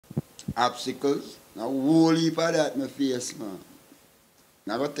Obstacles. A whole heap of that in my face, man.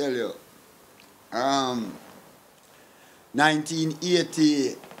 I gotta tell you.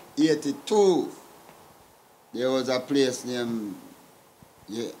 1980, 82, there was a place named,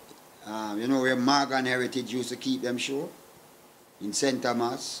 you know where Morgan Heritage used to keep them show? In St.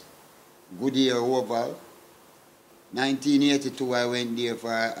 Thomas, Goodyear Oval. 1982, I went there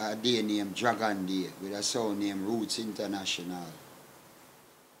for a day named Dragon Day with a sound named Roots International.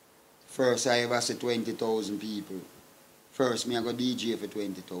 First I ever see 20,000 people. First me I go DJ for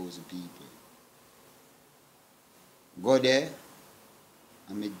 20,000 people. Go there,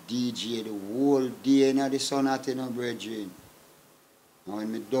 and me DJ the whole day in the sun at no brethren. And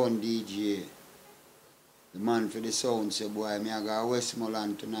when me done DJ, the man for the sound say, boy, me I go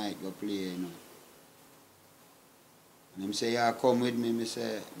Westmoreland tonight go play, you know. And him say, yeah, come with me. Me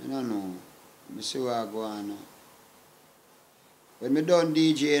say, I don't know. Me see where I go on now. When me done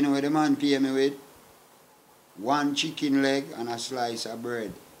DJ, you know, the man pay me with 1 chicken leg and a slice of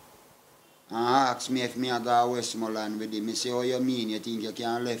bread. And ask me if me I go Westmoreland with him. Me say, oh, you mean you think you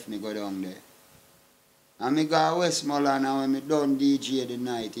can left me go down there? And me go Westmoreland, and when me done DJ the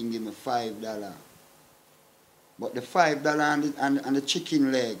night, he give me $5. But the $5 and the chicken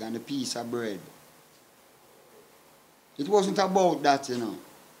leg and the piece of bread, it wasn't about that, you know.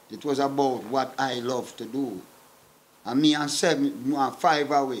 It was about what I love to do. And me and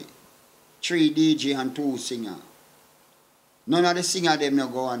 5 away. 3 DJ and 2 singer. None of the singer them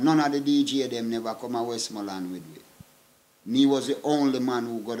never go on. None of the DJ them never come to Westmoreland with me. Me was the only man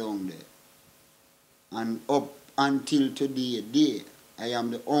who got down there. And up until today, I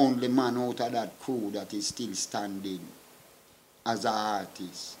am the only man out of that crew that is still standing as an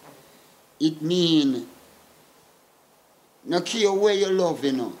artist. It means, no care where you love,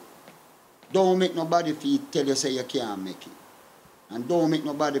 you know. Don't make nobody tell you say you can't make it. And don't make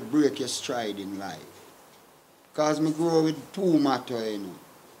nobody break your stride in life. Because me grow with 2 motto, you know.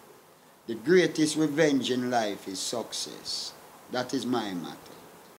 The greatest revenge in life is success. That is my motto.